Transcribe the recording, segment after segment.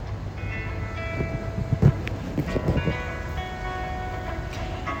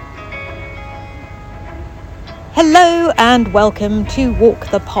Hello and welcome to Walk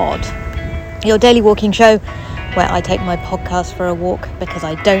the Pod, your daily walking show where I take my podcast for a walk because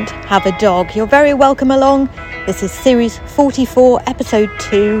I don't have a dog. You're very welcome along. This is series 44, episode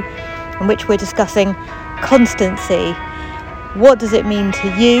 2, in which we're discussing constancy. What does it mean to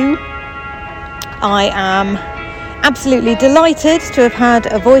you? I am absolutely delighted to have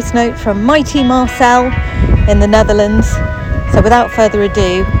had a voice note from mighty Marcel in the Netherlands. So without further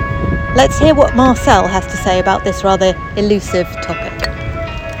ado, let's hear what Marcel has to say about this rather elusive topic.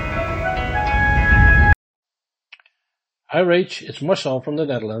 Hi Rach, it's Marcel from the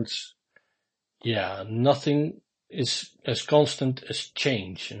Netherlands. Yeah, nothing is as constant as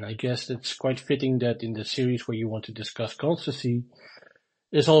change, and I guess it's quite fitting that in the series where you want to discuss constancy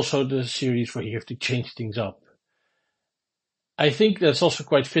is also the series where you have to change things up. I think that's also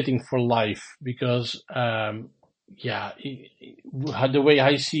quite fitting for life because the way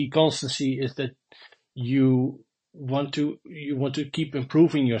I see constancy is that you want to keep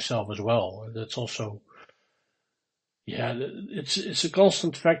improving yourself as well. That's also, it's a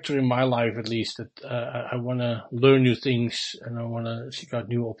constant factor in my life, at least, that I want to learn new things and I want to seek out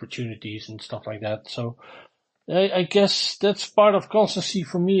new opportunities and stuff like that. So I guess that's part of constancy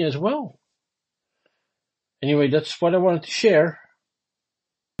for me as well. Anyway, that's what I wanted to share.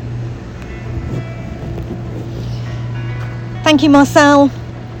 Thank you, Marcel.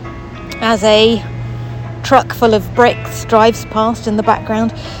 As a truck full of bricks drives past in the background,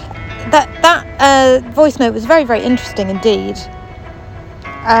 that voice note was very, very interesting indeed.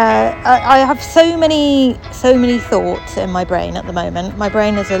 I have so many thoughts in my brain at the moment. My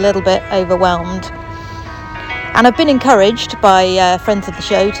brain is a little bit overwhelmed, and I've been encouraged by friends of the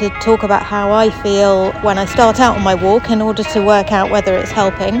show to talk about how I feel when I start out on my walk in order to work out whether it's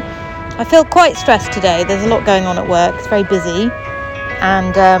helping. I feel quite stressed today. There's a lot going on at work. It's very busy.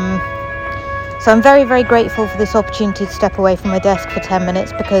 And so I'm very, very grateful for this opportunity to step away from my desk for 10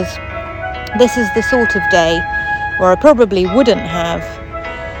 minutes because this is the sort of day where I probably wouldn't have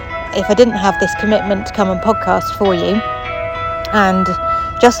if I didn't have this commitment to come and podcast for you. And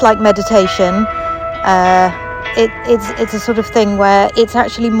just like meditation, it's a sort of thing where it's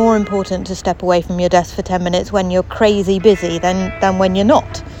actually more important to step away from your desk for 10 minutes when you're crazy busy than when you're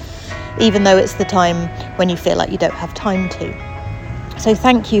not, even though it's the time when you feel like you don't have time to. So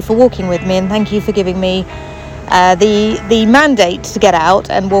thank you for walking with me, and thank you for giving me the mandate to get out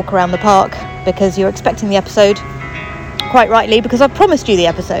and walk around the park, because you're expecting the episode, quite rightly, because I've promised you the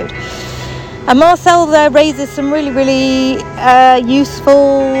episode. And Marcel there raises some really, really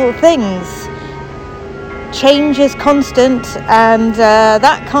useful things. Change is constant, and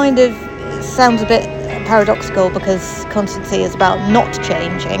that kind of sounds a bit paradoxical because constancy is about not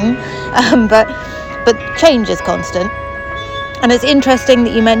changing, but change is constant. And it's interesting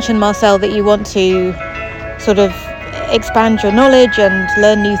that you mentioned, Marcel, that you want to sort of expand your knowledge and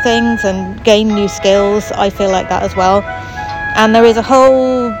learn new things and gain new skills. I feel like that as well. And there is a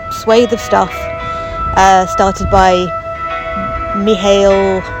whole swathe of stuff started by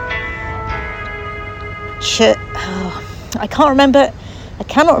Mihaly I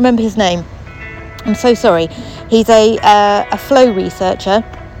cannot remember his name. I'm so sorry. He's a flow researcher.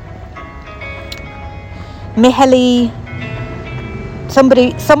 Mihaly.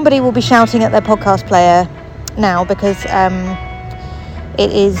 Somebody will be shouting at their podcast player now because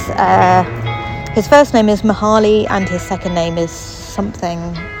it is his first name is Mihaly and his second name is something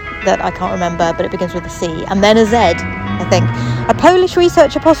that I can't remember, but it begins with a C and then a Z, I think. A Polish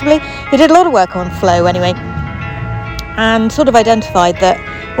researcher possibly. He did a lot of work on flow anyway, and sort of identified that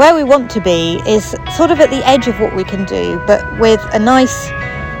where we want to be is sort of at the edge of what we can do, but with a nice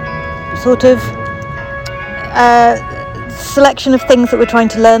sort of selection of things that we're trying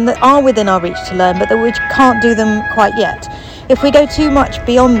to learn that are within our reach to learn, but that we can't do them quite yet. If we go too much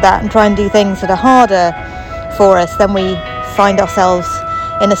beyond that and try and do things that are harder for us, then we find ourselves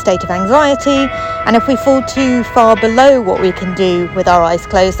in a state of anxiety, and if we fall too far below what we can do with our eyes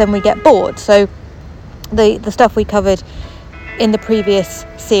closed, then we get bored. So the stuff we covered in the previous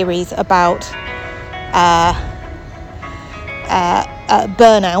series about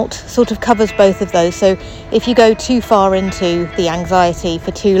burnout sort of covers both of those. So if you go too far into the anxiety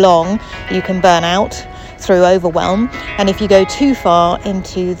for too long, you can burn out through overwhelm, and if you go too far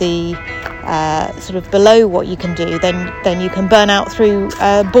into the sort of below what you can do, then you can burn out through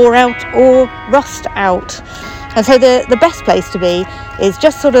bore out or rust out. And so the best place to be is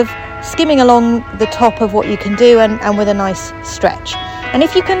just sort of skimming along the top of what you can do and with a nice stretch. And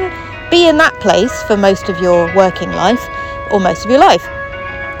if you can be in that place for most of your working life or most of your life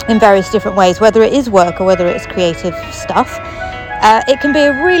in various different ways, whether it is work or whether it's creative stuff, It can be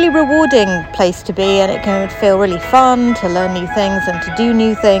a really rewarding place to be, and it can feel really fun to learn new things and to do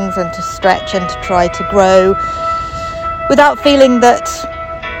new things and to stretch and to try to grow without feeling that,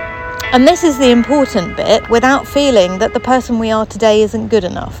 and this is the important bit, without feeling that the person we are today isn't good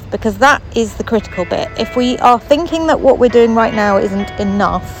enough, because that is the critical bit. If we are thinking that what we're doing right now isn't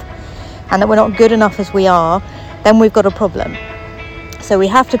enough and that we're not good enough as we are, then we've got a problem. So we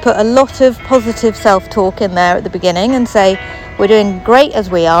have to put a lot of positive self-talk in there at the beginning and say, we're doing great as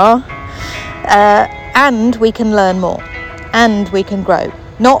we are, and we can learn more, and we can grow.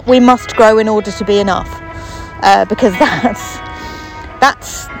 Not we must grow in order to be enough, because that's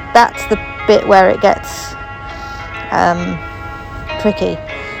the bit where it gets tricky.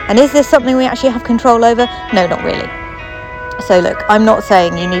 And is this something we actually have control over? No, not really. So look, I'm not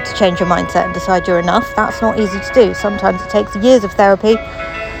saying you need to change your mindset and decide you're enough. That's not easy to do. Sometimes it takes years of therapy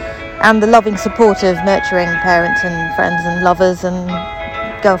and the loving support of nurturing parents and friends and lovers and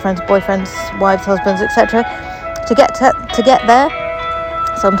girlfriends, boyfriends, wives, husbands, etc. to get there.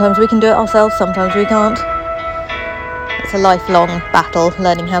 Sometimes we can do it ourselves, sometimes we can't. It's a lifelong battle,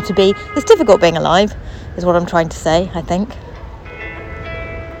 learning how to be. It's difficult being alive, is what I'm trying to say, I think.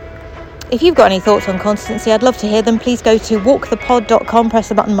 If you've got any thoughts on Constancy, I'd love to hear them. Please go to walkthepod.com, press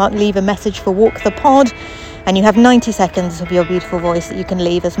the button mark, leave a message for Walk the Pod, and you have 90 seconds of your beautiful voice that you can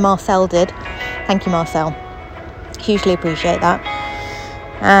leave, as Marcel did. Thank you, Marcel. Hugely appreciate that.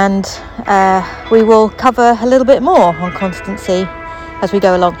 And we will cover a little bit more on Constancy as we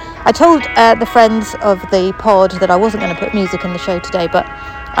go along. I told the friends of the pod that I wasn't going to put music in the show today, but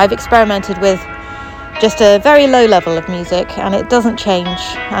I've experimented with just a very low level of music, and it doesn't change,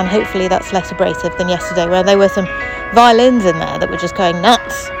 and hopefully that's less abrasive than yesterday, where there were some violins in there that were just going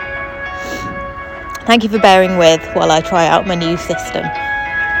nuts. Thank you for bearing with while I try out my new system.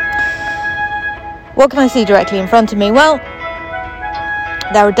 What can I see directly in front of me? Well,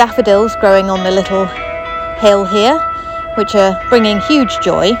 there are daffodils growing on the little hill here, which are bringing huge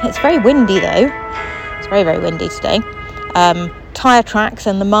joy. It's very windy though. It's very, very windy today. Tyre tracks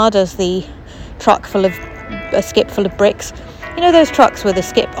and the mud as the truck full of a skip full of bricks. You know those trucks with a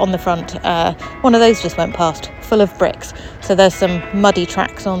skip on the front? One of those just went past, full of bricks. So there's some muddy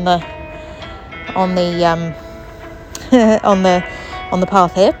tracks on the on the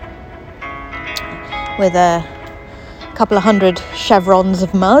path here, with a couple of hundred chevrons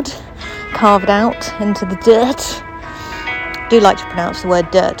of mud carved out into the dirt. I do like to pronounce the word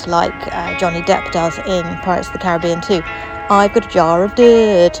dirt like Johnny Depp does in Pirates of the Caribbean 2. I've got a jar of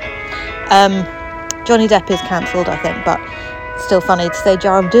dirt. Johnny Depp is cancelled, I think, but still funny to say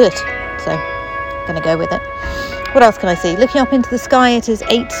jar of dirt, so I'm going to go with it. What else can I see? Looking up into the sky, it is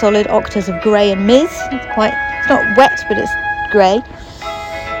 8 solid octaves of grey and mist. It's not wet, but it's grey.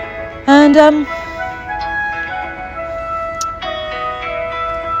 And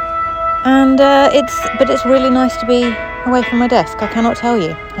it's really nice to be away from my desk. I cannot tell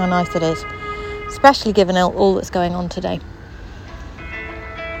you how nice it is, especially given all that's going on today.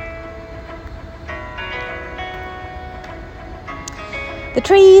 The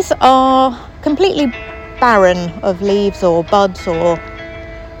trees are completely barren of leaves or buds or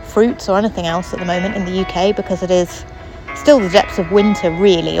fruits or anything else at the moment in the UK, because it is still the depths of winter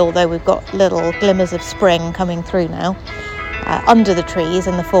really, although we've got little glimmers of spring coming through now under the trees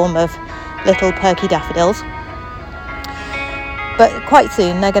in the form of little perky daffodils. But quite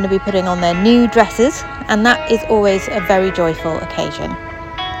soon they're going to be putting on their new dresses, and that is always a very joyful occasion.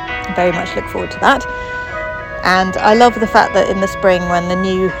 I very much look forward to that. And I love the fact that in the spring, when the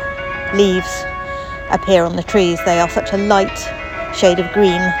new leaves appear on the trees, they are such a light shade of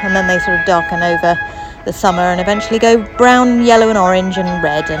green, and then they sort of darken over the summer and eventually go brown, yellow and orange and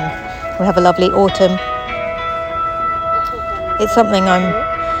red, and we have a lovely autumn. It's something I'm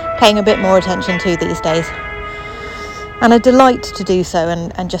paying a bit more attention to these days, and a delight to do so,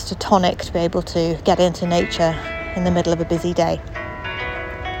 and just a tonic to be able to get into nature in the middle of a busy day.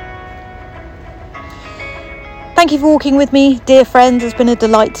 Thank you for walking with me, dear friends. It's been a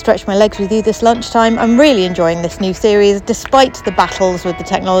delight to stretch my legs with you this lunchtime. I'm really enjoying this new series, despite the battles with the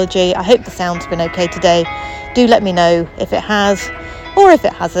technology. I hope the sound's been okay today. Do let me know if it has, or if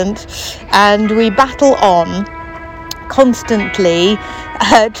it hasn't. And we battle on, constantly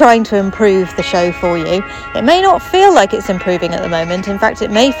trying to improve the show for you. It may not feel like it's improving at the moment. In fact, it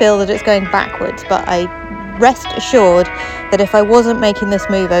may feel that it's going backwards, but I rest assured that if I wasn't making this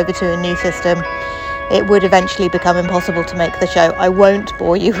move over to a new system, it would eventually become impossible to make the show. I won't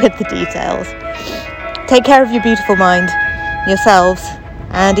bore you with the details. Take care of your beautiful mind, yourselves,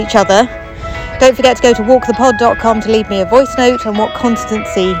 and each other. Don't forget to go to walkthepod.com to leave me a voice note on what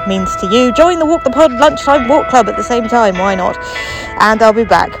constancy means to you. Join the Walk the Pod Lunchtime Walk Club at the same time, why not? And I'll be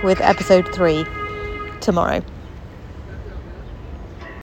back with episode 3 tomorrow.